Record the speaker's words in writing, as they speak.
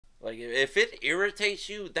Like, if it irritates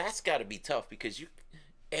you, that's got to be tough because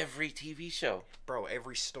every TV show. Bro,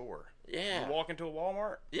 every store. Yeah. You walk into a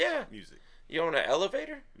Walmart? Yeah. Music. You on an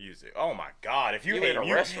elevator? Music. Oh my God! If you hate in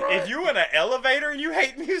a restaurant? if you in an elevator and you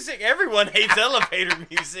hate music, everyone hates elevator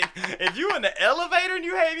music. If you in the elevator and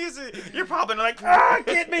you hate music, you're probably like,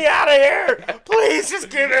 get me out of here! Please, just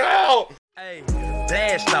get it out. Hey,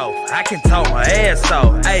 blast off, I can talk my ass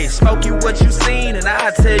off. Hey, Smokey, what you seen, and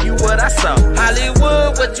I'll tell you what I saw.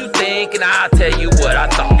 Hollywood, what you think, and I'll tell you what I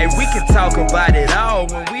thought. And we can talk about it all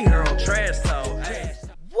when we here on Trash Talk. Hey.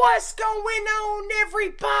 What's going on,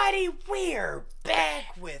 everybody? We're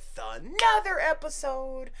back with another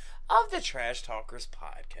episode of the Trash Talkers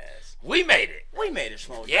podcast. We made it. We made it,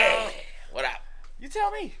 Smokey. Yeah. What up? You tell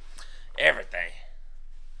me. Everything.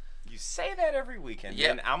 You say that every weekend. Yeah.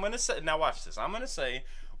 And I'm gonna say, now watch this. I'm gonna say,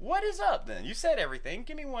 what is up then? You said everything.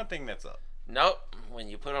 Give me one thing that's up. Nope. When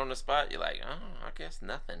you put on the spot, you're like, oh, I guess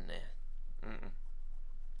nothing then.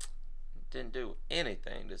 Didn't do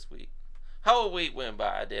anything this week. Whole week went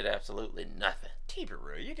by, I did absolutely nothing. Keep it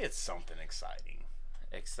real. You did something exciting.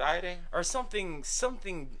 Exciting? Or something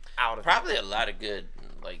out of Probably a lot of good,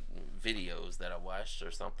 like, videos that I watched or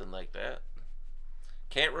something like that.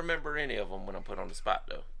 Can't remember any of them when I'm put on the spot,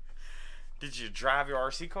 though. Did you drive your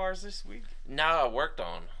RC cars this week? No, I worked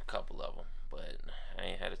on a couple of them, but I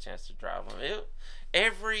ain't had a chance to drive them.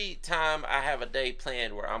 Every time I have a day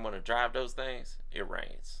planned where I'm going to drive those things, it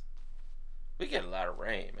rains. We get a lot of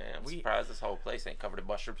rain, man. I'm surprised this whole place ain't covered in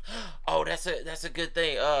mushrooms. Oh, that's a good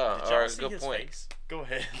thing. Or a good point. Face? Go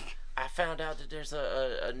ahead. I found out that there's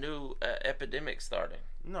a new epidemic starting.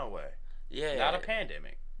 No way. Yeah. Not a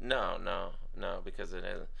pandemic. No, because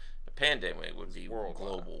a pandemic would be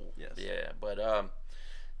global. Yes. Yeah, but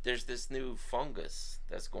there's this new fungus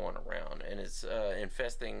that's going around, and it's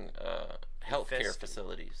infesting healthcare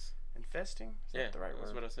facilities. Infesting? Is that the right word?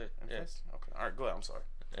 That's what I said. Infest? Yeah. Okay. All right, go ahead. I'm sorry.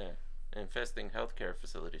 Yeah. Infesting healthcare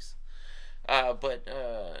facilities, but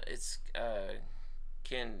it's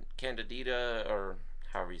candida, or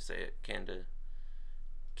however you say it, Canada.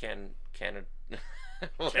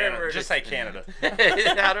 Whatever. Just say Canada.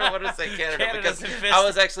 I don't want to say Canada Canada's because infested. I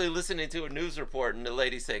was actually listening to a news report and the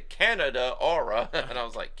lady said Canada aura, and I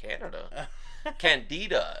was like, Canada,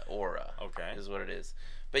 Candida aura. Okay, is what it is.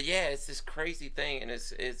 But yeah, it's this crazy thing, and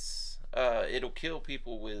it'll kill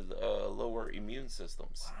people with lower immune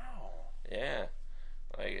systems. Wow. Yeah,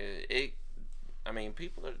 like I mean,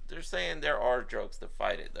 they're saying there are drugs to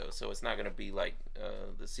fight it though, so it's not gonna be like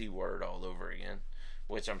the C word all over again,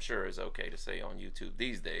 which I'm sure is okay to say on YouTube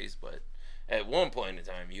these days. But at one point in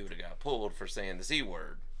time, you would have got pulled for saying the C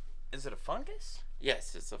word. Is it a fungus?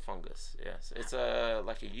 Yes, it's a fungus. Yes, it's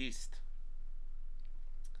like a yeast,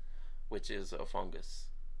 which is a fungus.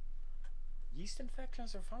 Yeast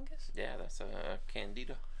infections are fungus? Yeah, that's a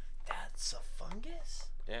candida. That's a fungus?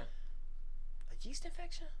 Yeah. A yeast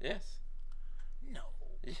infection? Yes. No.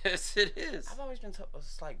 Yes, it is. I've always been told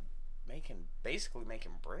it's like basically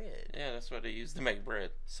making bread. Yeah, that's what they use to make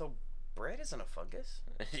bread. So bread isn't a fungus?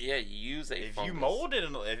 Yeah, you use a fungus. If you mold it,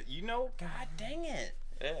 god dang it.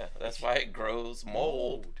 Yeah, that's why it grows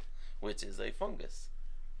mold, which is a fungus.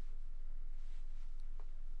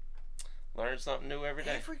 Learn something new every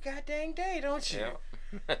day. Every goddamn day, don't you?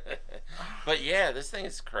 Yeah. But yeah, this thing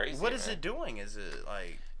is crazy. What is it doing? Is it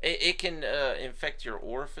like... It can infect your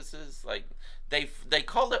orifices. Like they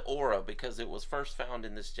call it aura because it was first found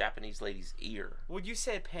in this Japanese lady's ear. Well, you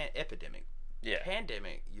said epidemic. Yeah.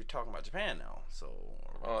 Pandemic. You're talking about Japan now, so.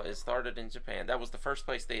 It started in Japan. That was the first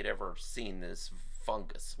place they'd ever seen this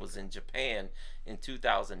fungus. Was in Japan in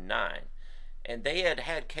 2009, and they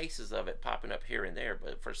had cases of it popping up here and there.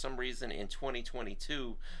 But for some reason, in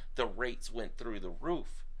 2022, the rates went through the roof.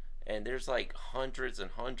 And there's like hundreds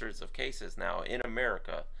and hundreds of cases now in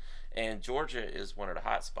America, and Georgia is one of the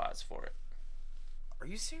hot spots for it. Are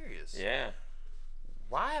you serious? Yeah.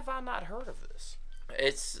 Why have I not heard of this?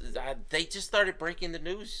 They just started breaking the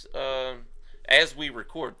news as we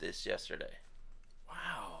record this yesterday.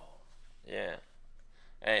 Wow. Yeah.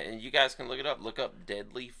 And you guys can look it up. Look up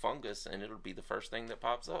deadly fungus, and it'll be the first thing that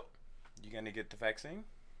pops up. You gonna get the vaccine?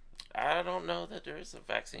 I don't know that there is a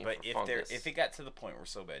vaccine for fungus. But if it got to the point where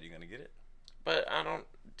so bad, you're gonna get it. But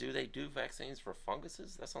do they do vaccines for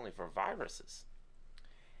funguses? That's only for viruses.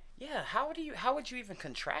 Yeah. How would you even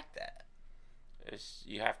contract that?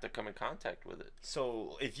 You have to come in contact with it.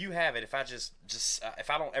 So if you have it, if I just if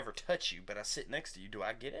I don't ever touch you, but I sit next to you, do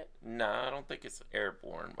I get it? No, I don't think it's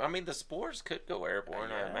airborne. I mean, the spores could go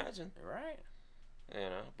airborne, I imagine. Right. You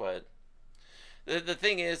know, but the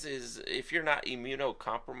thing is if you're not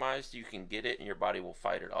immunocompromised, you can get it and your body will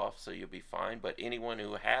fight it off, so you'll be fine. But anyone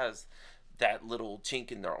who has that little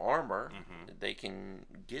chink in their armor, they can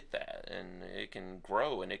get that, and it can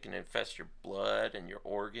grow, and it can infest your blood and your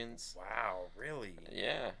organs. Wow, really?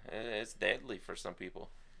 Yeah, it's deadly for some people.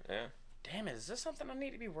 Yeah. Damn it, is this something I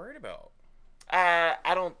need to be worried about?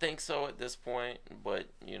 I don't think so at this point, but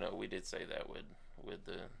you know, we did say that with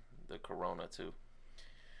the corona too.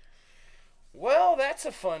 Well, that's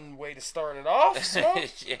a fun way to start it off, Smoke.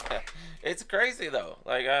 Yeah, it's crazy though.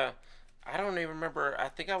 Like I don't even remember. I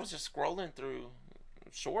think I was just scrolling through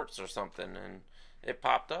shorts or something, and it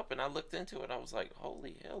popped up, and I looked into it. I was like,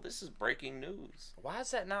 "Holy hell, this is breaking news!" Why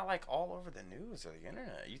is that not like all over the news or the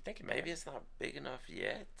internet? You think Maybe it's not big enough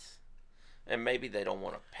yet, and maybe they don't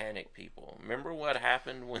want to panic people. Remember what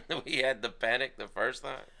happened when we had the panic the first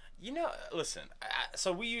time? You know, listen.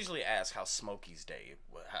 So we usually ask how Smokey's day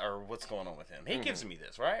or what's going on with him. He gives me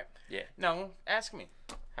this, right? Yeah. No, ask me.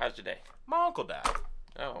 How's your day? My uncle died.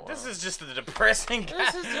 Oh, wow. This is just a depressing.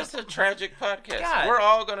 This is just a tragic podcast. God. We're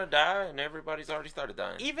all gonna die, and everybody's already started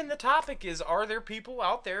dying. Even the topic is: are there people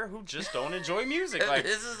out there who just don't enjoy music? Like,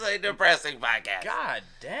 this is a depressing podcast. God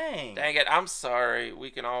dang. Dang it! I'm sorry.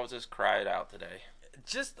 We can all just cry it out today.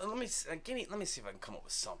 Just let me see if I can come up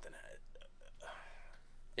with something.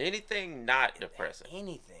 Anything not depressing.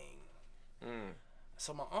 Anything.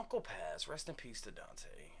 So my uncle passed. Rest in peace to Dante.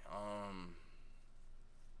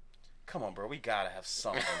 Come on, bro. We gotta have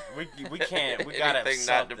something. We can't. We gotta have Anything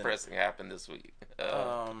something. not depressing happened this week.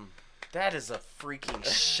 That is a freaking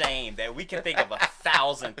shame that we can think of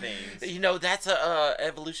 1,000 things. You know, that's a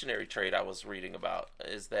evolutionary trait I was reading about.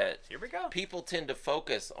 Is that Here we go. people tend to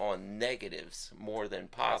focus on negatives more than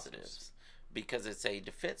positives. Because it's a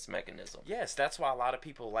defense mechanism. Yes, that's why a lot of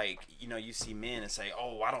people, like, you know, you see men and say,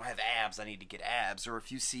 oh, I don't have abs, I need to get abs. Or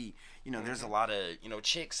if you see, you know, there's a lot of, you know,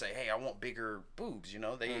 chicks say, hey, I want bigger boobs. You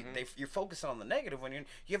know, you're focusing on the negative when you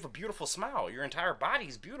have a beautiful smile. Your entire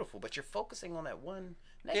body's beautiful, but you're focusing on that one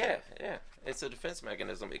negative. Yeah. It's a defense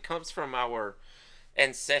mechanism. It comes from our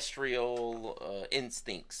ancestral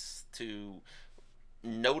instincts to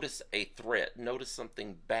notice a threat, notice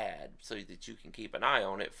something bad, so that you can keep an eye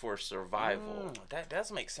on it for survival. That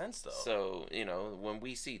does make sense, though. So, you know, when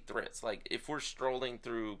we see threats, like if we're strolling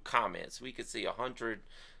through comments, we could see 100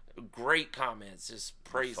 great comments just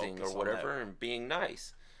praising or whatever and being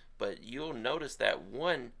nice. But you'll notice that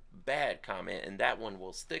one bad comment, and that one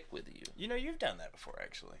will stick with you. You know, you've done that before,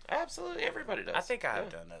 actually. Absolutely, everybody does. I think I have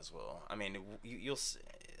done that as well. I mean, you'll.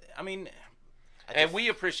 I mean. And we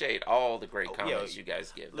appreciate all the great comments you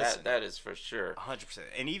guys give. Listen, that is for sure. 100%.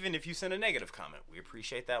 And even if you send a negative comment, we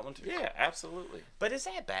appreciate that one too. Yeah, absolutely. But is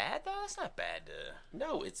that bad, though? That's not bad to...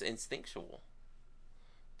 No, it's instinctual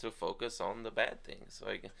to focus on the bad things.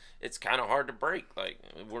 Like, it's kind of hard to break. Like,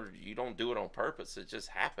 you don't do it on purpose. It just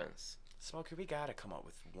happens. Smokey, we got to come up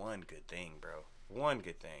with one good thing, bro. One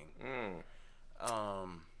good thing.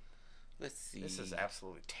 Let's see. This is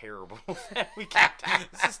absolutely terrible.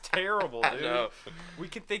 This is terrible, dude. I know. We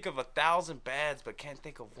can think of 1,000 bads, but can't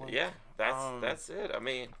think of one. Yeah, that's it. I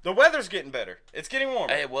mean, the weather's getting better. It's getting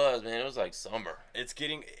warmer. It was, man. It was like summer. It's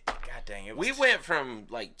getting. God dang it. We went from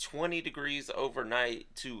like 20 degrees overnight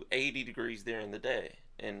to 80 degrees during the day,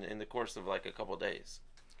 in the course of like a couple days.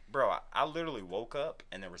 Bro, I literally woke up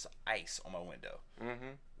and there was ice on my window.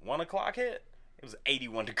 1 o'clock hit. It was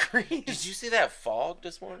 81 degrees. Did you see that fog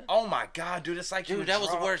this morning? Oh my god, dude! It's like that was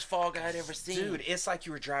the worst fog I'd ever seen. Dude, it's like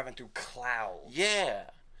you were driving through clouds. Yeah,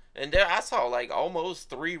 and there I saw like almost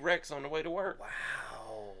 3 wrecks on the way to work.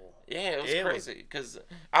 Wow. Yeah, it was crazy because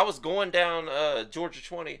I was going down Georgia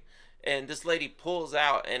 20, and this lady pulls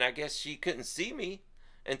out, and I guess she couldn't see me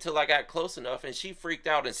until I got close enough, and she freaked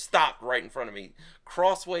out and stopped right in front of me,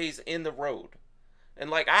 crossways in the road, and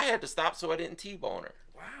like I had to stop so I didn't T-bone her.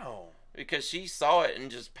 Wow. Because she saw it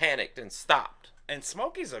and just panicked and stopped. And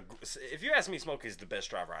Smokey's if you ask me, Smokey's the best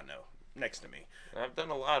driver I know, next to me. I've done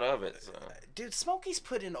a lot of it. So. Dude, Smokey's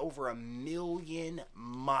put in over 1 million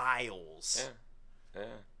miles. Yeah.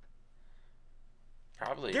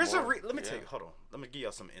 Probably. There's let me tell you. Hold on. Let me give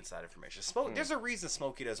y'all some inside information. There's a reason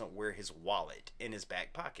Smokey doesn't wear his wallet in his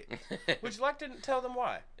back pocket. Would you like to tell them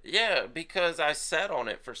why? Yeah, because I sat on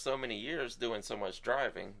it for so many years doing so much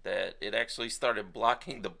driving that it actually started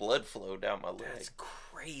blocking the blood flow down my leg. That's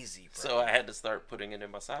crazy, bro. So I had to start putting it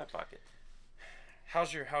in my side pocket.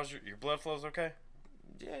 How's your blood flows okay?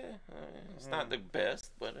 Yeah, it's not the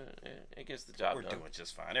best, but it gets the job done. We're doing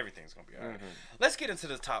just fine. Everything's going to be all right. Let's get into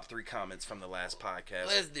the top 3 comments from the last podcast.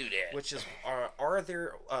 Let's do that. Which is, are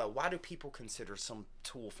there, why do people consider some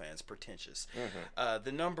Tool fans pretentious?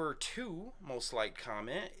 The number 2 most liked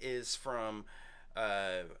comment is from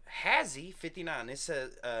Hazzy 59. It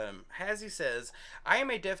says Hazzy says, I am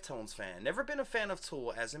a Deftones fan. Never been a fan of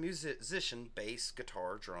Tool as a musician, bass,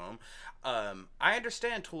 guitar, drum. I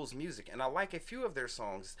understand Tool's music and I like a few of their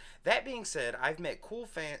songs. That being said, I met cool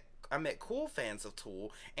fans of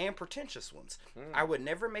Tool and pretentious ones. I would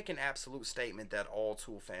never make an absolute statement that all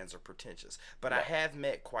Tool fans are pretentious, but I have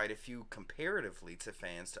met quite a few comparatively to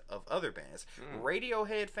fans of other bands.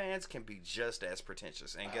 Radiohead fans can be just as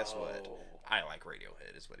pretentious, and guess what? I like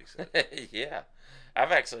Radiohead, is what he said. Yeah.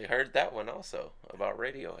 I've actually heard that one also, about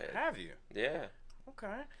Radiohead. Have you? Yeah.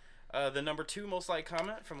 Okay. The number 2 most liked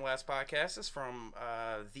comment from last podcast is from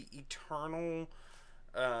The Eternal...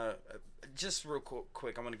 just real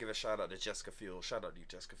quick, I'm gonna give a shout out to Jessica Fields. Shout out to you,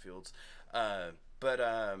 Jessica Fields. Okay,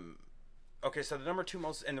 so the number 2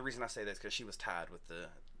 most, and the reason I say that is because she was tied with the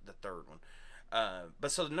third one.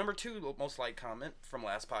 But so the number 2 most liked comment from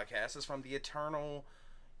last podcast is from the Eternal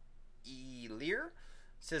Elir.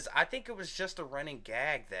 Says, I think it was just a running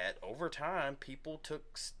gag that over time people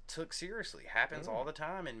took seriously. Happens all the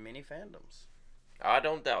time in many fandoms. I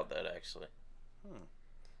don't doubt that, actually.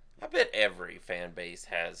 I bet every fan base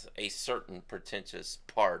has a certain pretentious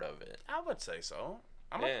part of it. I would say so.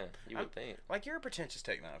 You would think. Like, you're a pretentious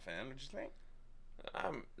Take 9 fan, would you think?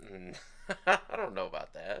 I don't know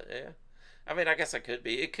about that, yeah. I mean, I guess I could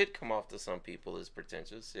be. It could come off to some people as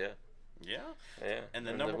pretentious, yeah. Yeah? And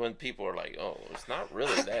when people are like, oh, it's not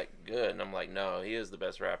really that good. And I'm like, no, he is the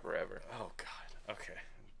best rapper ever. Oh, God. Okay.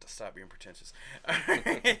 Stop being pretentious.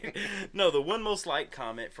 No, the one most liked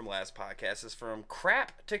comment from last podcast is from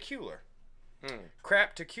Crap to Cooler.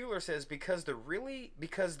 Crap to Cooler says, because the really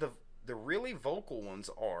vocal ones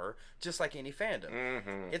are just like any fandom.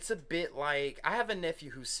 It's a bit like, I have a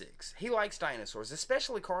nephew who's 6. He likes dinosaurs,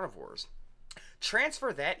 especially carnivores.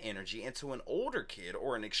 Transfer that energy into an older kid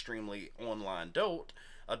or an extremely online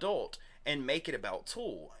adult and make it about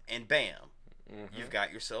Tool, and bam, you've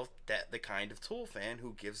got yourself the kind of Tool fan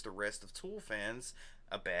who gives the rest of Tool fans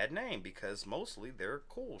a bad name because mostly they're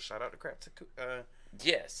cool. Shout out to Crap to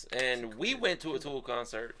Yes, and we went to a Tool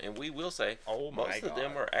concert, and we will say most of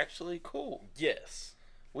them are actually cool. Yes.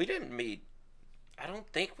 We didn't meet... I don't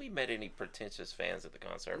think we met any pretentious fans at the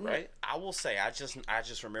concert, right? I will say, I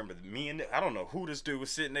just remember I don't know who this dude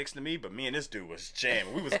was sitting next to me, but me and this dude was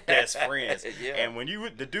jamming. We was best friends. Yeah. And when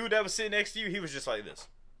the dude that was sitting next to you, he was just like this.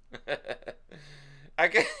 I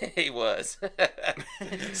guess he was.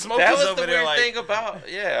 Smoke that was over the there weird like, thing about...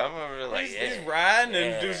 Yeah, I remember like... He's riding,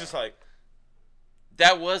 and the dude's just like...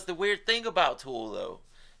 That was the weird thing about Tool, though,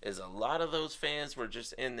 is a lot of those fans were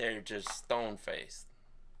just in there just stone-faced.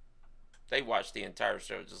 They watched the entire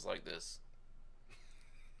show just like this.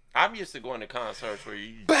 I'm used to going to concerts where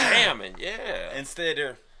you jamming, yeah.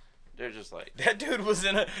 Instead, they're just like... That dude was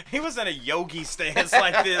in a yogi stance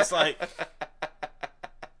like this, like...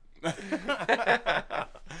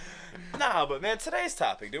 Nah, but man, today's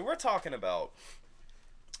topic, dude, we're talking about...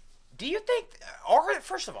 Do you think,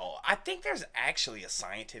 first of all, I think there's actually a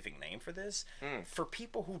scientific name for this, for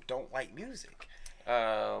people who don't like music.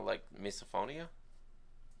 Like misophonia?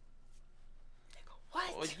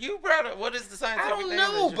 What? Well, you brought it. What is the scientific name? I don't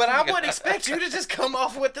know, but I wouldn't expect you to just come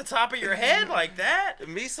off with the top of your head like that.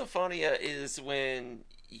 Misophonia is when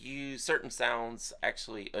certain sounds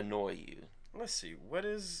actually annoy you. Let's see. What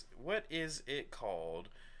is it called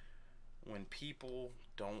when people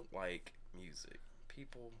don't like music?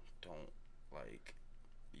 People don't like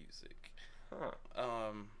music. Huh.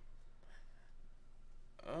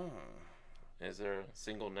 Is there a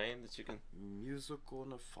single name that you can... Musical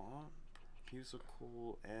nafant?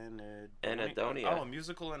 Musical anhedonia. Oh,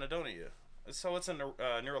 musical anhedonia. So it's a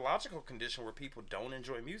neurological condition where people don't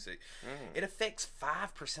enjoy music. It affects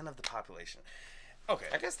 5% of the population. Okay.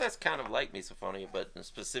 I guess that's kind of like misophonia, but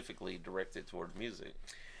specifically directed toward music.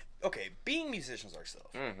 Okay, being musicians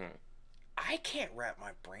ourselves, I can't wrap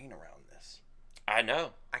my brain around this. I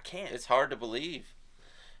know. I can't. It's hard to believe.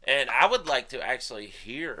 And I would like to actually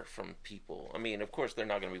hear from people. I mean, of course, they're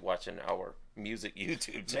not going to be watching our music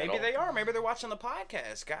YouTube channel. Maybe they are. Maybe they're watching the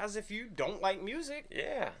podcast. Guys, if you don't like music,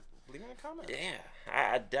 leave in a comment. Yeah.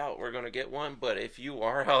 I doubt we're going to get one, but if you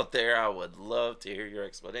are out there, I would love to hear your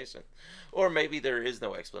explanation. Or maybe there is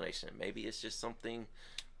no explanation. Maybe it's just something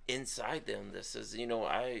inside them that says,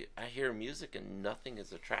 I hear music and nothing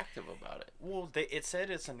is attractive about it. Well, it said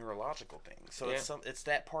it's a neurological thing. So it's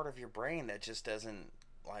that part of your brain that just doesn't...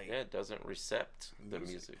 it doesn't recept the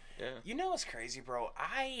music. Yeah. You know what's crazy, bro?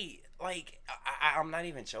 I'm not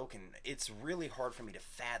even joking. It's really hard for me to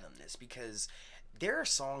fathom this because there are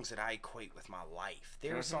songs that I equate with my life.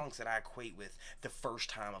 There are songs that I equate with the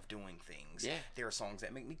first time of doing things. Yeah. There are songs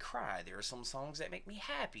that make me cry. There are some songs that make me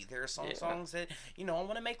happy. There are some songs that, you know, I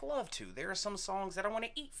want to make love to. There are some songs that I want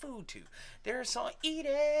to eat food to. There are some eat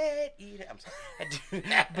it. I'm sorry.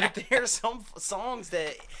 But there are some songs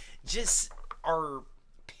that just are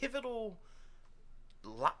pivotal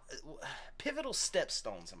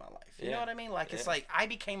stepstones in my life. You know what I mean? Like, it's like I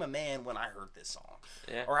became a man when I heard this song.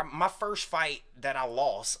 Yeah. Or my first fight that I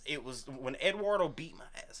lost, it was when Eduardo beat my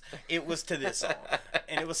ass. It was to this song.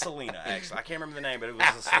 And it was Selena, actually. I can't remember the name, but it was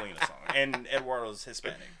a Selena song. And Eduardo's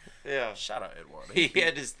Hispanic. Yeah. Shout out Eduardo. He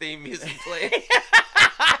had his theme music playing.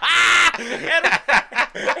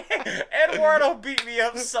 Eduardo beat me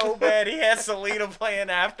up so bad he had Selena playing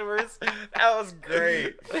afterwards. That was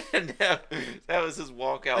great. that was his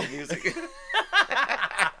walkout music.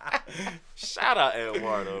 Shout out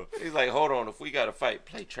Eduardo. He's like, hold on, if we got to fight,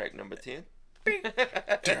 play track number 10.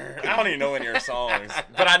 I don't even know any of her songs,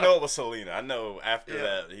 but I know it was Selena. I know after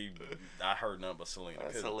that I heard nothing but Selena.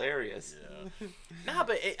 That's hilarious. Yeah. Nah,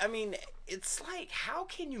 but I mean, it's like, how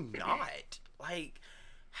can you not? Like,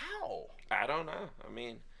 how? I don't know. I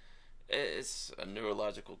mean, it's a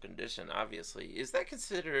neurological condition, obviously. Is that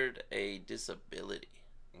considered a disability?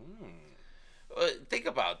 Think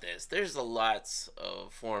about this. There's lots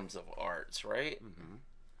of forms of arts, right?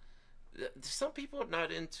 Some people are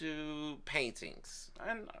not into paintings.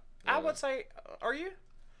 And I would say, are you?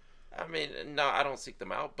 I mean, no, I don't seek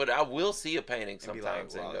them out, but I will see a painting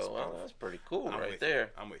sometimes like, and wow, go, well, that's pretty cool right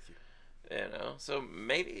there. I'm with you. You know, so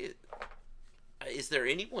maybe, is there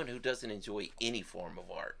anyone who doesn't enjoy any form of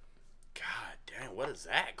art? God damn, what is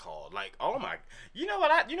that called? Like, oh my, you know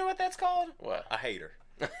what that's called? What? A hater.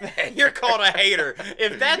 You're called a hater.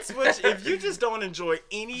 If you just don't enjoy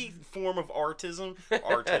any form of artism. Then you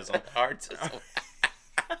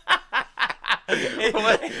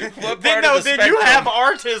have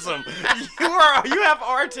autism. You have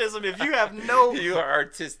autism if you have no. You are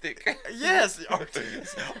artistic. Yes,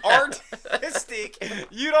 artistic.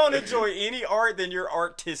 You don't enjoy any art, then you're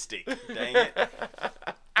artistic. Dang it.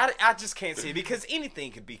 I just can't see it because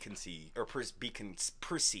anything could be conceived or be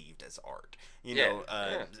perceived as art. You know,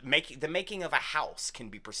 the making of a house can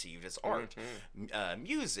be perceived as art.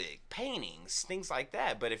 Music, paintings, things like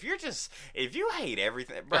that. But if you hate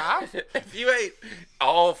everything, bro, if you hate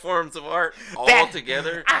all forms of art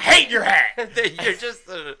together, I hate your hat. Then you're just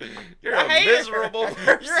a miserable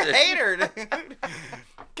person. You're a hater, dude.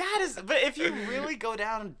 But if you really go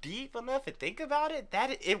down deep enough and think about it,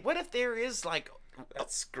 what if there is like.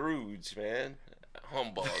 That's Scrooge, man.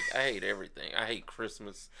 Humbug. I hate everything. I hate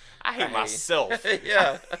Christmas. I hate myself.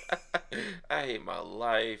 Yeah. I hate my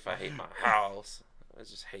life. I hate my house. I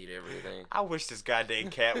just hate everything. I wish this goddamn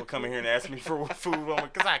cat would come in here and ask me for food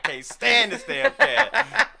because I can't stand this damn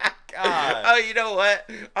cat. God. Oh, you know what?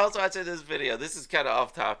 I was watching this video. This is kind of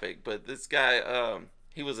off topic, but this guy,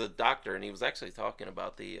 he was a doctor, and he was actually talking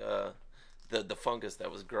about the fungus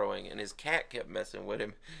that was growing, and his cat kept messing with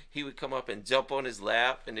him. He would come up and jump on his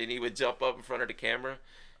lap, and then he would jump up in front of the camera,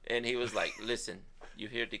 and he was like, listen, you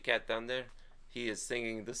hear the cat down there? He is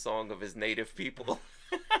singing the song of his native people.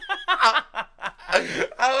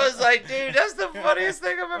 I was like, dude, that's the funniest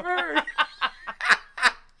thing I've ever heard.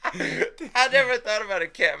 I never thought about a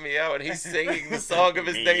cat meow and he's singing the song of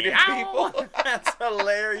his native people. That's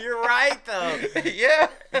hilarious. You're right, though. Yeah.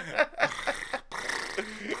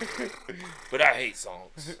 But I hate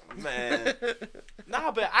songs, man.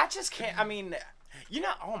 Nah, but I just can't. I mean,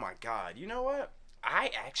 oh my God. You know what?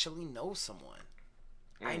 I actually know someone.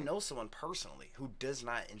 I know someone personally who does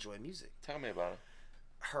not enjoy music. Tell me about it.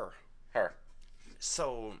 Her.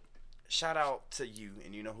 So, shout out to you,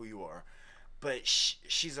 and you know who you are. But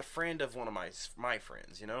she's a friend of one of my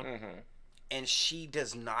friends, you know? And she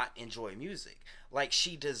does not enjoy music. Like,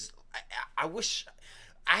 she does. I wish.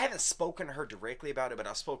 I haven't spoken to her directly about it, but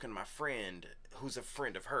I've spoken to my friend who's a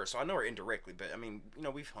friend of hers. So I know her indirectly, but I mean,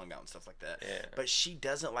 we've hung out and stuff like that. Yeah. But she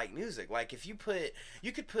doesn't like music. Like, if you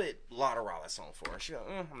could put Lotta Raleigh song for her. She'll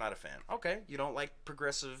go, I'm not a fan. Okay, you don't like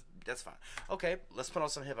progressive, that's fine. Okay, let's put on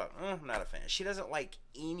some hip hop. I'm not a fan. She doesn't like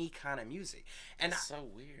any kind of music. And that's so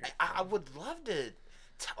weird. I would love to,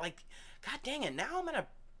 like, God dang it, now I'm gonna.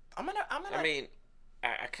 I mean,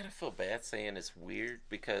 I kind of feel bad saying it's weird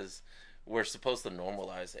because we're supposed to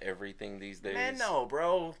normalize everything these days. Man, no,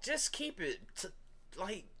 bro. Just keep it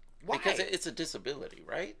why? Because it's a disability,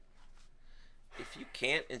 right? If you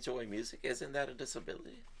can't enjoy music, isn't that a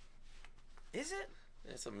disability? Is it?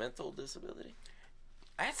 It's a mental disability.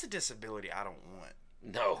 That's a disability I don't want.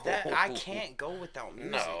 No. I can't go without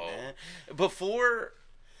music, man. Before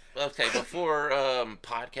Okay, before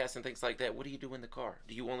podcasts and things like that, what do you do in the car?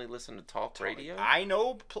 Do you only listen to talk radio? I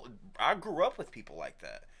know. I grew up with people like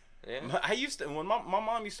that. Yeah. I used to, when my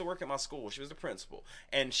mom used to work at my school, she was the principal,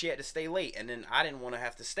 and she had to stay late, and then I didn't want to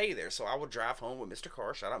have to stay there, so I would drive home with Mr.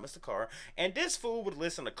 Carr, shout out Mr. Carr, and this fool would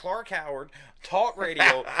listen to Clark Howard, talk radio,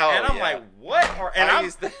 and I'm like, what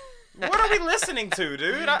what are we listening to,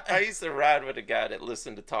 dude? I used to ride with a guy that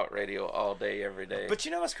listened to talk radio all day, every day. But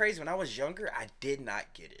you know what's crazy? When I was younger, I did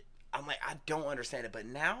not get it. I'm like, I don't understand it, but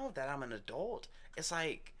now that I'm an adult, it's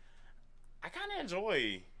like, I kind of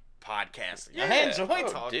enjoy podcasting. Yeah. I enjoy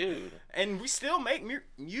talking, dude. And we still make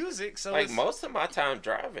music, so like most of my time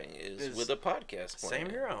driving is with a podcast Same playing.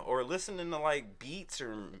 here, or listening to like beats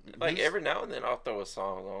or like every now and then I'll throw a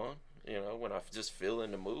song on, when I just feel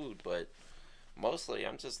in the mood. But mostly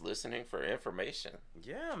I'm just listening for information.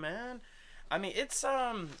 Yeah, man. I mean, it's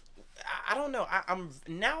I don't know. I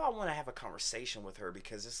want to have a conversation with her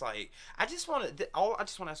because it's like I just want to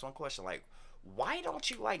ask one question, like, why don't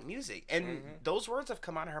you like music? And those words have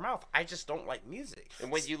come out of her mouth. I just don't like music.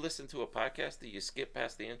 And when you listen to a podcast, do you skip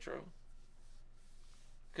past the intro?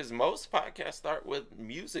 Because most podcasts start with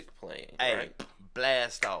music playing, right?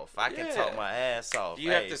 Blast off. I can talk my ass off. Do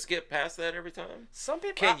you have to skip past that every time? Some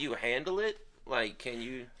people... Can you handle it? Like, can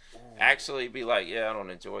you actually be like, yeah, I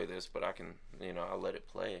don't enjoy this, but I can, I'll let it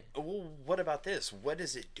play? Well, what about this? What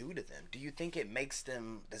does it do to them? Do you think it makes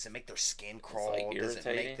them, does it make their skin crawl? Like does it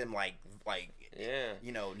make them yeah.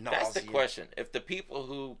 Nausea? That's the question. If the people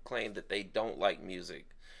who claim that they don't like music,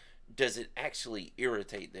 does it actually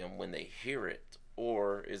irritate them when they hear it?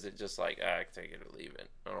 Or is it just like, I take it or leave it?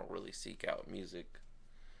 I don't really seek out music.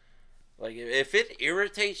 Like, if it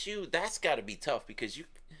irritates you, that's got to be tough because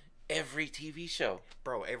every TV show.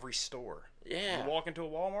 Bro, every store. Yeah. You walk into a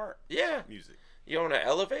Walmart? Yeah. Music. You on an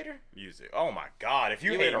elevator? Music. Oh my God! If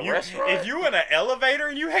you in a restaurant? If you in an elevator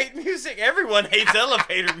and you hate music, everyone hates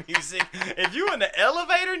elevator music. If you in the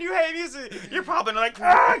elevator and you hate music, you're probably like,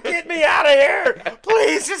 get me out of here!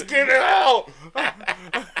 Please, just get me out!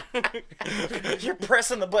 You're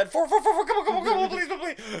pressing the button. Come on, please.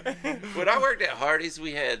 When I worked at Hardee's,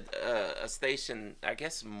 we had a station. I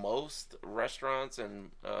guess most restaurants and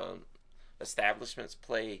establishments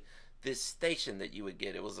play this station that you would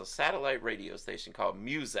get. It was a satellite radio station called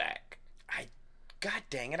Muzak. God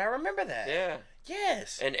dang it, I remember that. Yeah.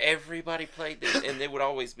 Yes. And everybody played this, and they would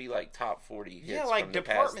always be like top 40 hits. Yeah, like from the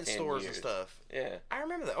department past 10 stores years. and stuff. Yeah. I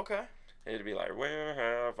remember that. Okay. It'd be like, where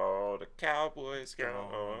have all the cowboys gone?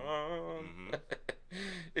 Mm-hmm.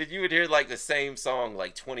 And you would hear like the same song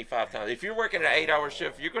like 25 times. If you're working an 8-hour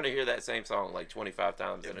shift, you're going to hear that same song like 25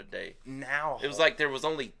 times in a day. Now it was like there was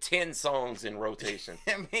only 10 songs in rotation.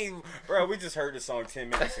 I mean, bro, we just heard the song 10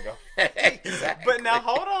 minutes ago. Exactly. But now,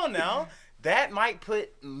 hold on now. That might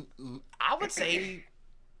put, I would say,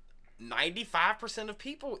 95% of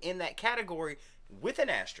people in that category with an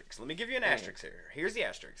asterisk. Let me give you an asterisk here. Here's the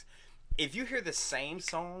asterisk. If you hear the same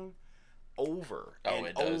song over and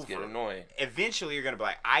it does over, get annoying. Eventually, you're going to be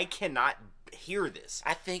like, I cannot hear this.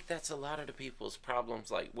 I think that's a lot of the people's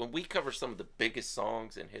problems. Like, when we cover some of the biggest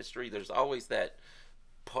songs in history, there's always that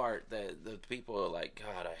part that the people are like,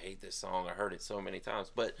 God, I hate this song. I heard it so many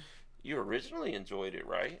times. But you originally enjoyed it,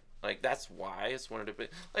 right? Like, that's why it's one of the big...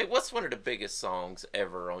 Like, what's one of the biggest songs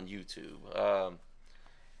ever on YouTube?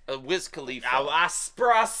 Wiz Khalifa.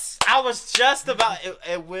 I was just about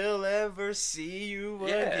it. Will ever see you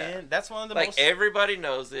again. That's one of the most. Everybody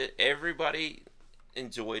knows it. Everybody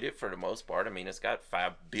enjoyed it for the most part. I mean, it's got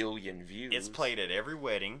 5 billion views. It's played at every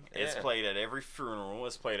wedding. Yeah. It's played at every funeral.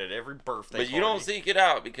 It's played at every birthday. But you don't seek it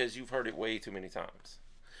out because you've heard it way too many times.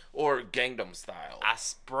 Or Gangnam Style. I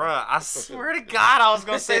swear to God, I was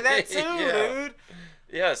gonna say that too, dude.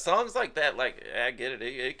 Yeah, songs like that, like, I get it.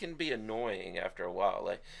 It can be annoying after a while.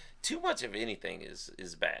 Like, too much of anything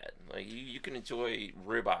is bad. Like, you can enjoy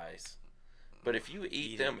ribeyes, but if you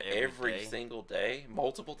eat them every single day,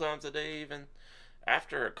 multiple times a day even,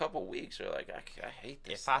 after a couple weeks, you're like, I hate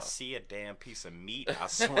this stuff. I see a damn piece of meat, I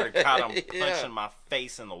swear to God, I'm punching my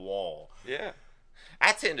face in the wall. Yeah.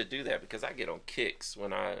 I tend to do that because I get on kicks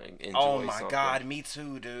when I enjoy Oh my something. God, me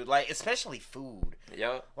too, dude. Like, especially food.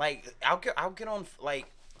 Yeah. Like, I'll get on, like,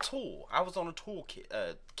 Tool. I was on a Tool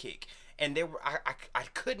kick. And I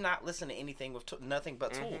could not listen to anything with nothing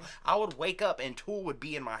but Tool. I would wake up and Tool would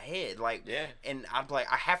be in my head. Like, yeah. And I'd be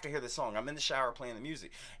like, I have to hear this song. I'm in the shower playing the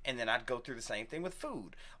music. And then I'd go through the same thing with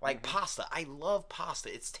food. Like pasta. I love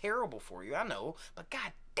pasta. It's terrible for you, I know. But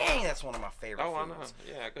God dang, that's one of my favorite foods. I know.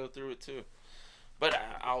 Yeah, I go through it too. But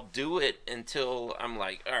I'll do it until I'm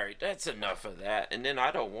like, all right, that's enough of that. And then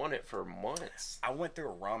I don't want it for months. I went through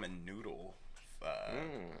a ramen noodle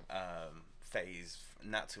phase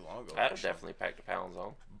not too long ago. I'd definitely pack the pounds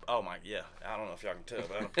on. Oh my, yeah. I don't know if y'all can tell,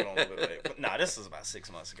 but I don't put on a little bit of weight. But nah, this was about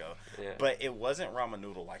 6 months ago. Yeah. But it wasn't ramen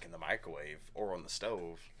noodle like in the microwave or on the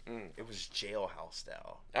stove. It was jailhouse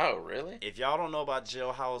style. Oh, really? If y'all don't know about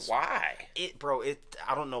jailhouse, Why?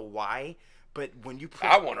 I don't know why, but when you put,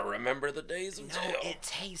 I want to remember the days of jail. it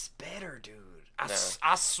tastes better, dude.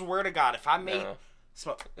 I swear to God, if I made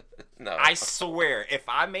No. I swear, if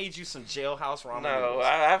I made you some jailhouse ramen noodles,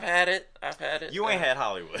 I've had it. You ain't had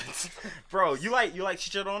Hollywood. Bro, you like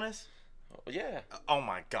chicharrones? Yeah. Oh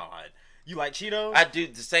my God. You like Cheetos? I do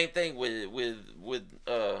the same thing with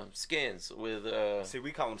skins with See,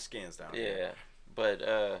 we call them skins down yeah, here.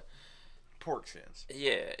 but Pork skins.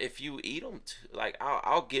 yeah, if you eat them, like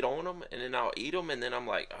I'll get on them and then I'll eat them and then I'm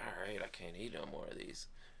like, all right, I can't eat no more of these.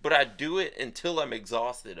 But I do it until I'm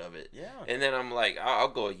exhausted of it. Yeah. And then I'm like, I'll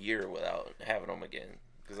go a year without having them again.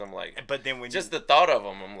 Because I'm like, but then when the thought of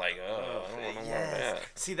them, I'm like, oh, I don't want to yes.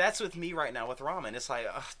 See, that's with me right now with ramen. It's like,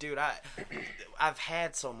 dude, I've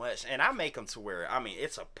had so much, and I make them to where, I mean,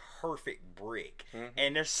 it's a perfect brick,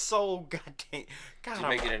 and they're so goddamn. God, Did you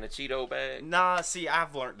make it in a Cheeto bag? Nah, see,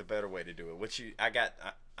 I've learned the better way to do it.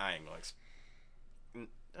 I ain't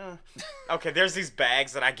gonna. Okay, there's these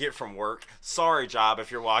bags that I get from work. Sorry, job,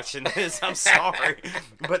 if you're watching this, I'm sorry,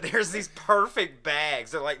 but there's these perfect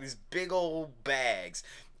bags. They're like these big old bags,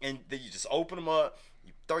 and then you just open them up.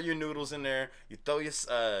 You throw your noodles in there. You throw your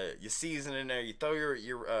seasoning in there. You throw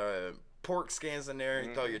your pork skins in there.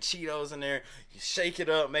 You throw your Cheetos in there. You shake it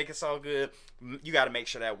up, make it all good. You got to make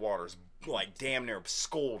sure that water's like damn near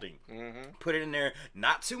scalding. Put it in there,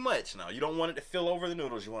 not too much. Now you don't want it to fill over the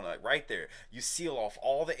noodles. You want it like right there. You seal off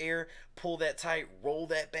all the air, pull that tight, roll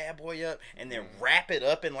that bad boy up, and then wrap it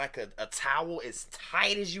up in like a towel as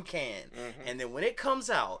tight as you can. And then when it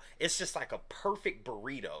comes out, it's just like a perfect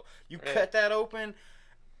burrito. You cut that open.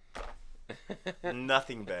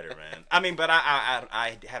 Nothing better, man. I mean, but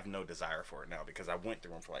I have no desire for it now because I went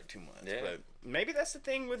through them for like 2 months. Yeah. But maybe that's the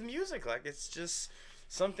thing with music. Like it's just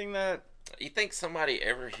something that. You think somebody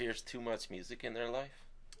ever hears too much music in their life?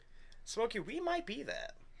 Smokey, we might be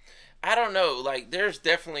that. I don't know. Like, there's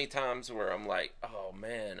definitely times where I'm like, oh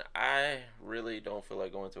man, I really don't feel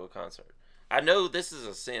like going to a concert. I know this is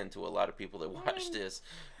a sin to a lot of people that watch this,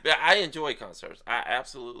 but I enjoy concerts. I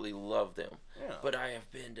absolutely love them. Yeah. But I have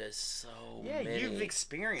been to so many you've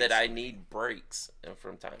experienced that I need breaks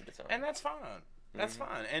from time to time. and that's fine. That's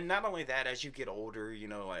fine. And not only that, as you get older, you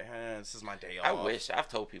know, like, this is my day off. I've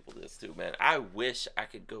told people this too, man. I wish I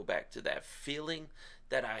could go back to that feeling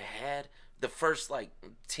that I had the first, like,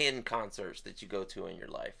 10 concerts that you go to in your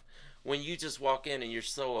life. When you just walk in and you're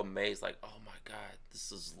so amazed, like, oh my God,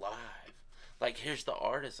 this is live. Like, here's the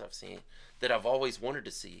artist I've seen that I've always wanted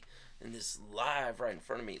to see, and this live right in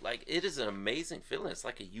front of me. Like, it is an amazing feeling. It's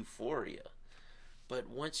like a euphoria. But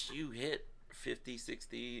once you hit 50,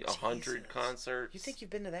 60, 100 concerts. You think you've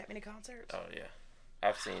been to that many concerts? Oh, yeah.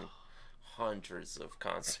 I've seen hundreds of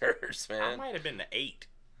concerts, man. I might have been to 8.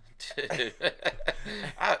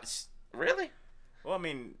 Really? Well, I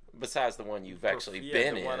mean... Besides the one you've actually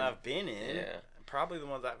been in. The one I've been in. Yeah. Probably the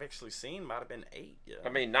ones I've actually seen might have been 8. Yeah. I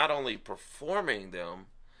mean, not only performing them,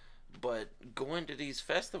 but going to these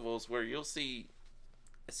festivals where you'll see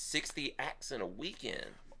 60 acts in a weekend.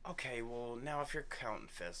 Okay, well, now if you're counting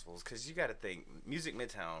festivals, because you got to think, Music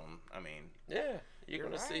Midtown, I mean... Yeah, you're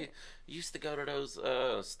going to see... You used to go to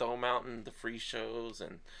those Stone Mountain, the free shows,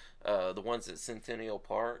 and the ones at Centennial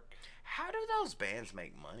Park. How do those bands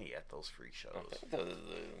make money at those free shows? I think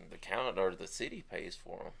the county or the city pays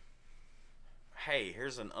for them. Hey,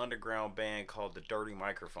 here's an underground band called the Dirty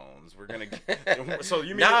Microphones. We're gonna. So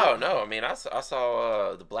you mean no? I mean, I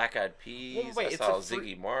saw the Black Eyed Peas. Well, wait, I saw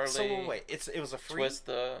Ziggy Marley. So wait, it was a free.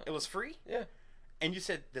 Twista. It was free. Yeah. And you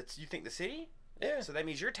said that you think the city? Yeah. So that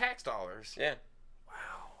means your tax dollars. Yeah. Wow.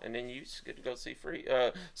 And then you just get to go see free.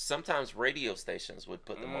 Sometimes radio stations would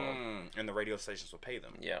put them on, and the radio stations would pay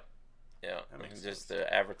them. Yeah. Yeah. That makes just sense.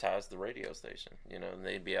 to advertise the radio station, and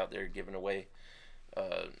they'd be out there giving away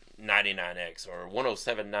 99X or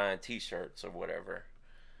 1079 t-shirts or whatever.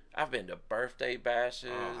 I've been to birthday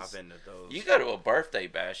bashes. Oh, I've been to those. You go to a birthday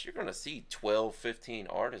bash, you're going to see 12, 15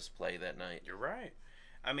 artists play that night. You're right.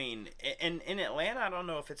 I mean, in Atlanta, I don't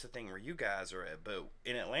know if it's a thing where you guys are at, but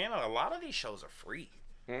in Atlanta, a lot of these shows are free.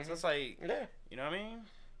 Mm-hmm. So it's like, yeah. You know what I mean?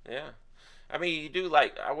 Yeah. I mean, you do,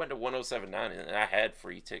 like, I went to 1079 and I had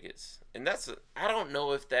free tickets. And I don't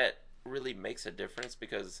know if that really makes a difference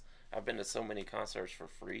because I've been to so many concerts for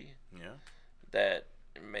free. Yeah. That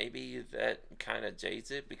maybe that kind of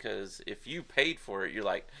jades it because if you paid for it, you're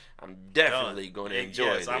like, I'm definitely going to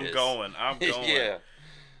enjoy this. I'm going. Yeah.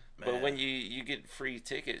 But when you get free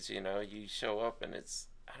tickets, you know, you show up and it's,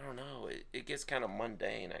 I don't know, it gets kind of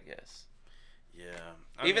mundane, I guess.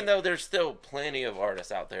 Yeah. Even though there's still plenty of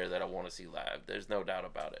artists out there that I want to see live. There's no doubt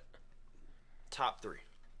about it. Top 3.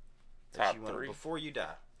 Top 3? Before you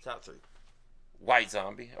die. Top 3. White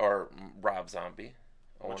Zombie or Rob Zombie.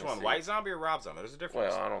 Which one? White Zombie or Rob Zombie? There's a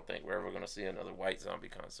difference. Well, I don't think we're ever going to see another White Zombie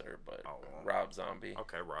concert, but Rob Zombie.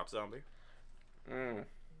 Okay, Rob Zombie. Man,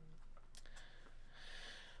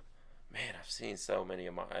 I've seen so many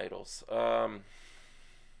of my idols.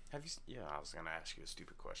 Have you? Yeah, I was gonna ask you a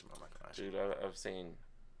stupid question, but I'm not gonna ask you. Dude, I've seen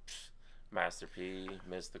Master P,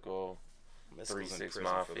 Mystical, 3-6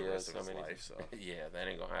 Mafia. So many. Life, so. Yeah, that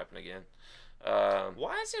ain't gonna happen again.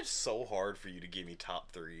 Why is it so hard for you to give me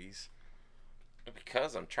top 3s?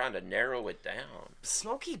 Because I'm trying to narrow it down.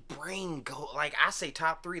 Smokey brain go like I say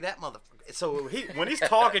top 3. That motherfucker. So when he's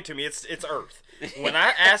talking to me, it's Earth. When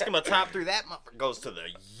I ask him a top 3, that motherfucker goes to the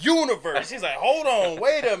universe. He's like, hold on,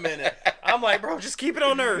 wait a minute. I'm like, bro, just keep it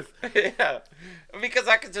on Earth. Yeah, because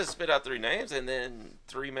I could just spit out 3 names, and then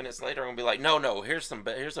 3 minutes later, I'm gonna be like, no, here's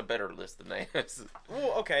a better list of names.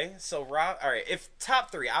 Well, okay, so Rob. All right, if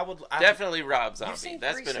top 3, I definitely Rob Zombie. seen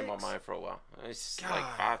That's been in 3-6? my mind for a while. It's God.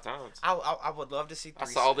 like 5 times. I would love to see 3-6. I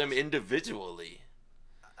saw them individually.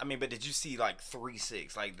 I mean, but did you see like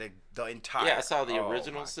 3-6, like the entire? Yeah, I saw the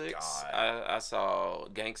original 6. God. I saw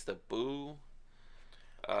Gangsta Boo.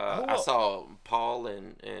 I saw Paul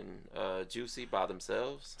and Juicy by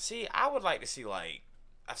themselves. See, I would like to see like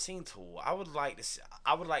I've seen Tool. I would like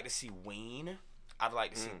to see Ween. I'd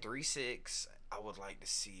like to see 3-6. I would like to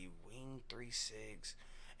see Ween 3-6.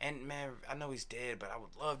 And man, I know he's dead, but I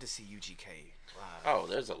would love to see UGK live. Oh,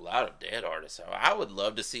 there's a lot of dead artists. I would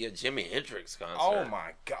love to see a Jimi Hendrix concert. Oh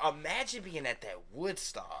my God! Imagine being at that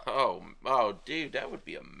Woodstock. Oh, dude, that would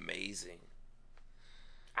be amazing.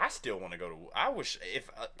 I still want to go to. I wish if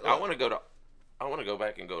I want to go to. I want to go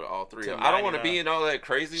back and go to all 3 of them. I don't want to be in all that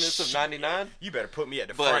craziness of 99. You better put me at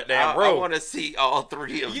the but front damn row. I want to see all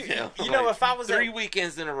 3 of them. You know, if I was 3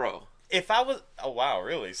 weekends in a row. If I was, oh wow,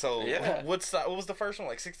 really? So yeah. What was the first one,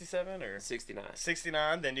 like 67 or 69?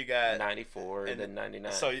 69. Then you got 94 and then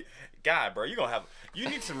 99. So, God, bro, you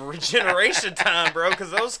need some regeneration time, bro,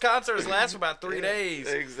 because those concerts last for about 3 days.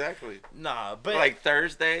 Exactly. Nah, but like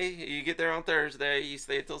Thursday, you get there on Thursday, you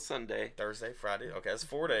stay until Sunday. Thursday, Friday. Okay, that's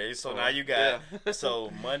 4 days. So now you got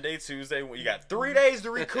so Monday, Tuesday. You got 3 days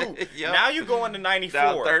to recoup. Yep. Now you going to 94.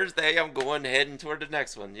 Now Thursday, I'm heading toward the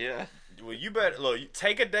next one. Yeah. Well, you better you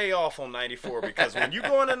take a day off on 94 because when you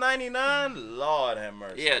go into 99, Lord have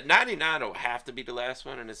mercy. Yeah, 99 will have to be the last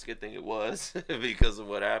one, and it's a good thing it was because of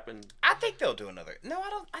what happened. I think they'll do another. No, I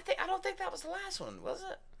don't think that was the last one, was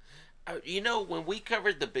it? You know, when we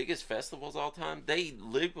covered the biggest festivals all time, they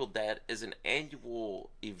labeled that as an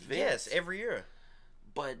annual event. Yes, every year.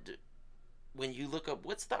 But when you look up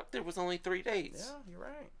Woodstock, there was only 3 days. Yeah, you're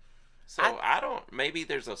right. So maybe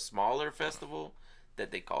there's a smaller festival that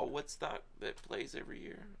they call Woodstock that plays every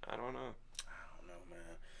year. I don't know. Man.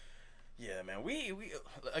 Yeah, man. We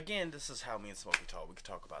again, this is how me and Smokey talk. We could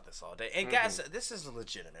talk about this all day. And guys, this is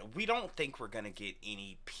legitimate. We don't think we're gonna get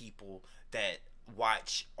any people that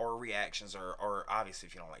watch our reactions or obviously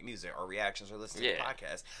if you don't like music, our reactions or listen to the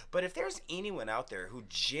podcast. But if there's anyone out there who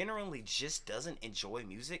generally just doesn't enjoy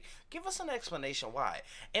music, give us an explanation why.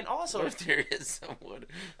 And also, what if there is someone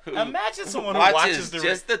who imagine someone who watches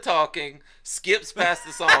just the talking, skips past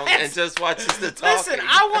the song, and just watches the talking. Listen,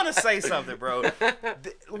 I want to say something, bro.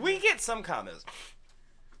 We get some comments.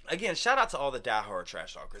 Again, shout out to all the diehard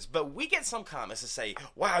trash talkers, but we get some comments that say,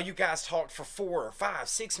 wow, you guys talked for 4 or 5,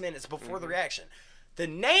 6 minutes before the reaction. The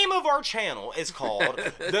name of our channel is called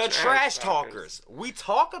The Trash Talkers. We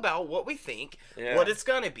talk about what we think, what it's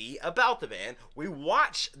going to be about the band. We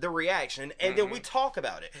watch the reaction, and then we talk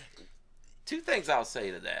about it. 2 things I'll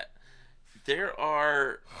say to that. There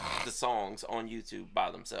are the songs on YouTube by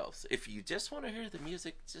themselves. If you just want to hear the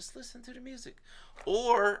music, just listen to the music.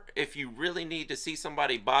 Or if you really need to see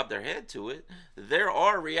somebody bob their head to it, there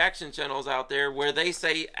are reaction channels out there where they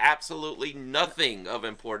say absolutely nothing of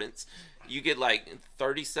importance. You get like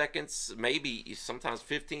 30 seconds, maybe sometimes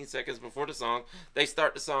 15 seconds before the song. They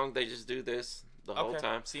start the song, they just do this the whole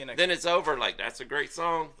time. See you next then it's over. Like, that's a great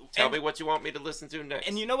song. Tell me what you want me to listen to next.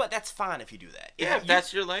 And you know what? That's fine if you do that. If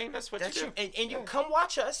that's your lane, that's what you do. And you come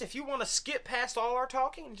watch us. If you want to skip past all our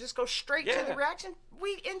talking and just go straight to the reaction,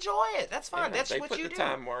 we enjoy it. That's fine. That's what you do. They put the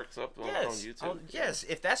time marks up on YouTube. Yes,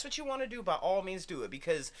 if that's what you want to do, by all means do it.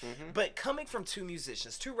 Because, but coming from 2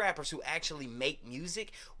 musicians, 2 rappers who actually make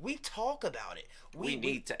music, we talk about it. We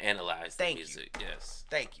need to analyze the music. Yes.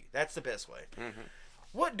 Thank you. That's the best way.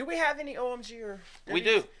 What do we have any OMG or? We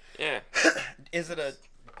do. Yeah. Is it a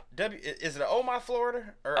Is it Omar,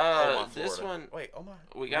 Florida? Or Omar, Florida? This one. Wait, Omar.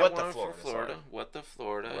 We got What one the Florida, for Florida. sorry. What the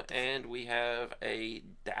Florida, and we have a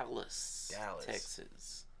Dallas,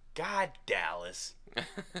 Texas. God, Dallas.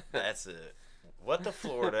 That's it. What the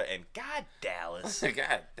Florida and God, Dallas.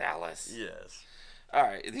 God, Dallas. Yes. All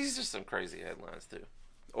right, these are some crazy headlines too,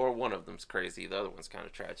 or one of them's crazy. The other one's kind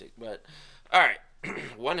of tragic. But all right,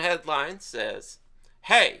 one headline says,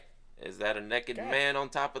 "Hey, is that a naked man on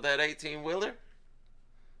top of that 18-wheeler?"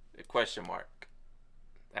 A question mark.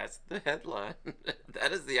 That's the headline.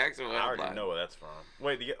 That is the actual headline. I already know where that's from.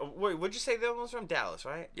 Wait, what'd you say the other one's from? Dallas,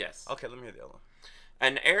 right? Yes. Okay, let me hear the other one.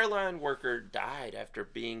 An airline worker died after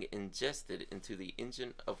being ingested into the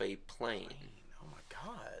engine of a plane. Oh my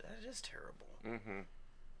God, that is terrible. Mm-hmm.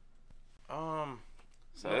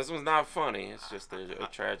 So no. this one's not funny. It's just a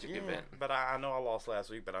tragic event. But I know I lost last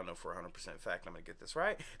week, but I know for 100% fact I'm going to get this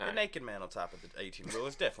right. The naked man on top of the 18-wheeler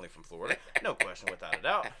is definitely from Florida. No question, without a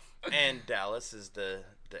doubt. And Dallas is the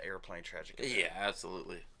airplane tragic event. Yeah,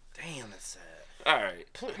 absolutely. Damn, that's sad. All right.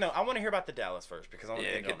 No, I want to hear about the Dallas first because I want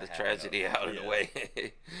to get the tragedy out of the way.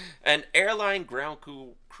 An airline ground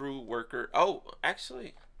crew worker. Oh,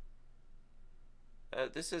 actually,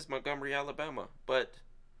 this is Montgomery, Alabama, but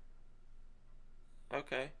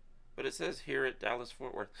okay. But it says here at Dallas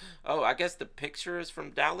Fort Worth. Oh, I guess the picture is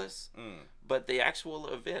from Dallas, but the actual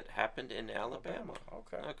event happened in Alabama.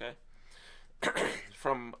 Okay.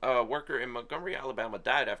 From a worker in Montgomery, Alabama,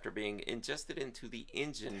 died after being ingested into the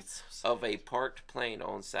engine of a parked plane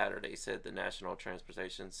on Saturday, said the National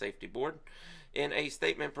Transportation Safety Board. In a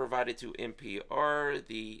statement provided to NPR,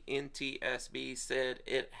 the NTSB said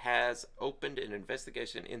it has opened an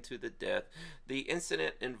investigation into the death. The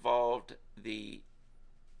incident involved the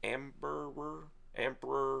Emperor,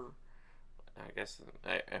 I guess,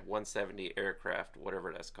 a 170 aircraft,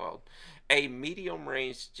 whatever that's called, a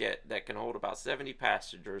medium-range jet that can hold about 70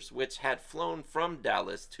 passengers, which had flown from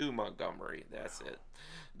Dallas to Montgomery. That's it.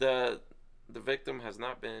 The victim has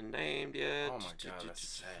not been named yet. Oh my God, that's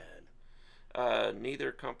sad.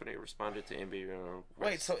 Neither company responded to NBC.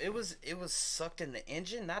 Wait, so it was sucked in the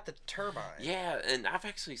engine, not the turbine? Yeah, and I've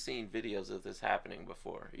actually seen videos of this happening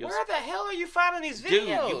before. Where the hell are you finding these videos?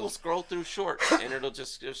 Dude, you will scroll through shorts and it'll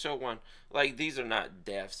just show one. Like, these are not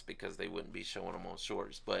deaths because they wouldn't be showing them on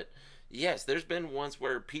shorts, but yes, there's been ones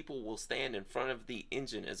where people will stand in front of the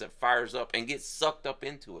engine as it fires up and get sucked up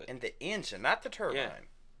into it. And the engine, not the turbine.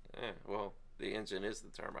 Yeah, well, the engine is the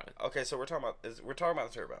turbine. Okay, so we're talking about the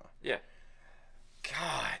turbine. Yeah.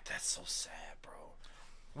 God, that's so sad, bro.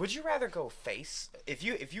 Would you rather go face if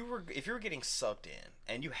you were getting sucked in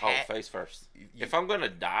and you had face first? If I'm gonna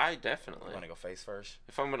die, definitely. You want to go face first?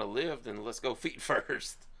 If I'm gonna live, then let's go feet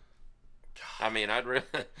first. God. I mean, I'd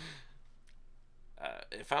rather.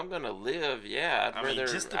 If I'm gonna live, yeah, I'd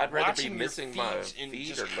rather be missing my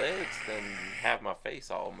feet or legs than have my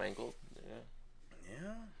face all mangled. Yeah.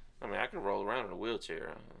 Yeah. I mean, I could roll around in a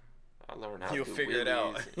wheelchair. I learned how You'll to do figure it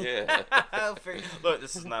wheelies. out. Yeah. Look,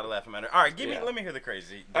 this is not a laughing matter. All right, let me hear the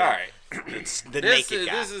crazy. All right. The naked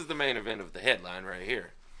guy. This is the main event of the headline right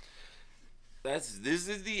here. This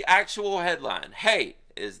is the actual headline. Hey,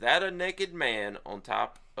 is that a naked man on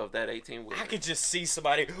top of that 18-wheeler? I could just see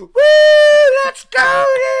somebody. Woo! Let's go,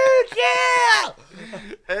 dude! Yeah.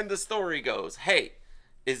 And the story goes, hey,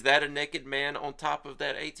 is that a naked man on top of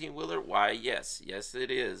that 18-wheeler? Why, yes. Yes,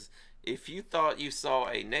 it is. If you thought you saw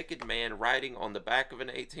a naked man riding on the back of an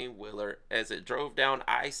 18-wheeler as it drove down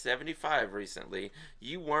I-75 recently,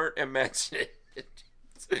 you weren't imagining it.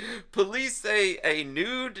 Police say a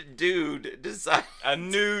nude dude decided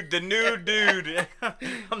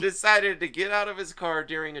decided to get out of his car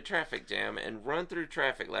during a traffic jam and run through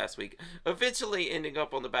traffic last week, eventually ending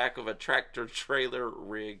up on the back of a tractor trailer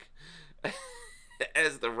rig.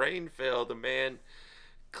 As the rain fell, the man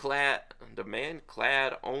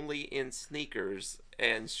clad only in sneakers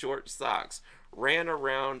and short socks ran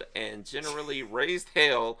around and generally raised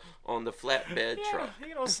hell on the flatbed truck.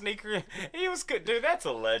 Sneaker. He was good, dude. That's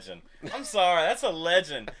a legend. I'm sorry, that's a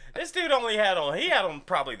legend. This dude had on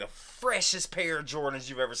probably the freshest pair of Jordans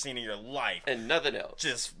you've ever seen in your life, and nothing else.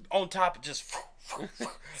 Just on top, just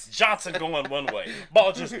Johnson going one way,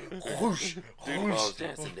 ball just whoosh, dude, balls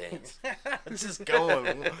dancing dance, just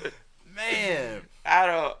going. Man, I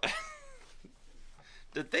don't.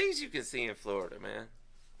 The things you can see in Florida, man.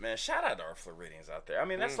 Man, shout out to our Floridians out there. I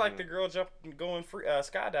mean, that's like the girl going free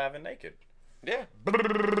skydiving naked. Yeah. You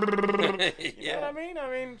know what I mean? I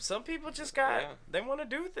mean, some people just they want to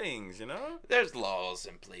do things, you know? There's laws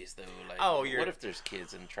in place, though. Like, what if there's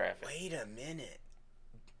kids in traffic? Wait a minute.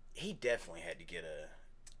 He definitely had to get a...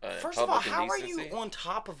 First of all, how are you on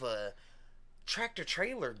top of a tractor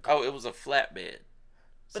trailer? Oh, it was a flatbed.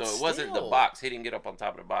 So But it wasn't the still. box. He didn't get up on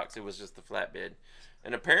top of the box. It was just the flatbed.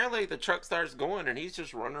 And apparently the truck starts going and he's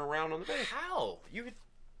just running around on the bed. How? You could...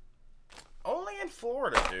 Only in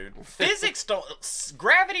Florida, dude. Physics don't...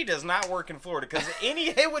 Gravity does not work in Florida because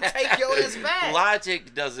it would take your ass back.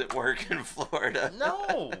 Logic doesn't work in Florida.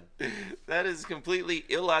 No. That is completely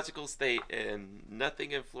illogical state, and nothing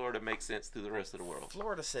in Florida makes sense to the rest of the world.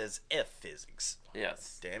 Florida says F physics.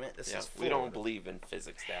 Yes. Damn it. This Yeah, is we Florida. don't believe in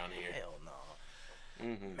physics down here. Hell no.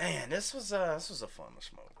 Mm-hmm. Man, this was a fun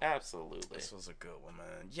smoke. Absolutely. This was a good one,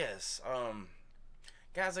 man. Yes.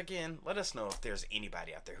 Guys, again, let us know if there's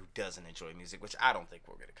anybody out there who doesn't enjoy music, which I don't think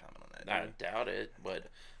we're gonna comment on that. I doubt it, but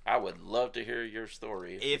I would love to hear your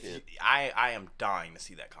story. If you you, did. I am dying to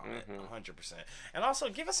see that comment, Mm-hmm. 100%. And also,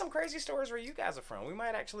 give us some crazy stories where you guys are from. We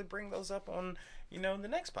might actually bring those up on, the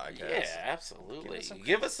next podcast. Yeah, absolutely. Give us some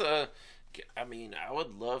Give us a. I mean, I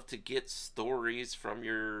would love to get stories from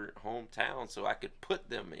your hometown so I could put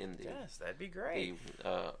them in the Yes, that'd be great.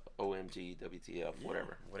 OMG, WTF,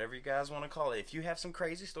 whatever. Whatever you guys want to call it. If you have some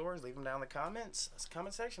crazy stories, leave them down in the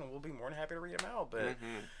comment section. We'll be more than happy to read them out. But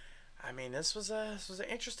I mean, this was an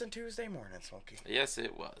interesting Tuesday morning, Smokey. Yes,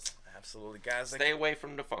 it was. Absolutely, guys. Stay away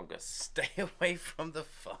from the fungus. Stay away from the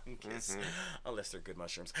fungus, unless they're good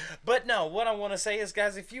mushrooms. But no, what I want to say is,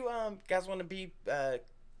 guys, if you guys want to be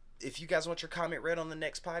if you guys want your comment read on the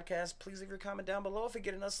next podcast, please leave your comment down below. If we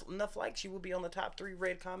get enough likes, you will be on the top 3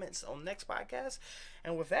 read comments on the next podcast.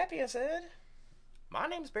 And with that being said, my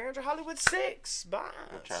name is Behringer Hollywood 6. Bye.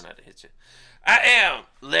 I'm trying not to hit you. I am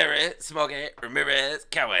Larry Smokey Ramirez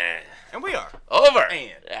Cowan. And we are Over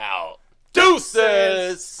and out.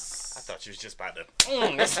 Deuces. I thought you was just about to.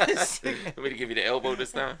 Want me to give you the elbow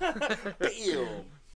this time? Damn.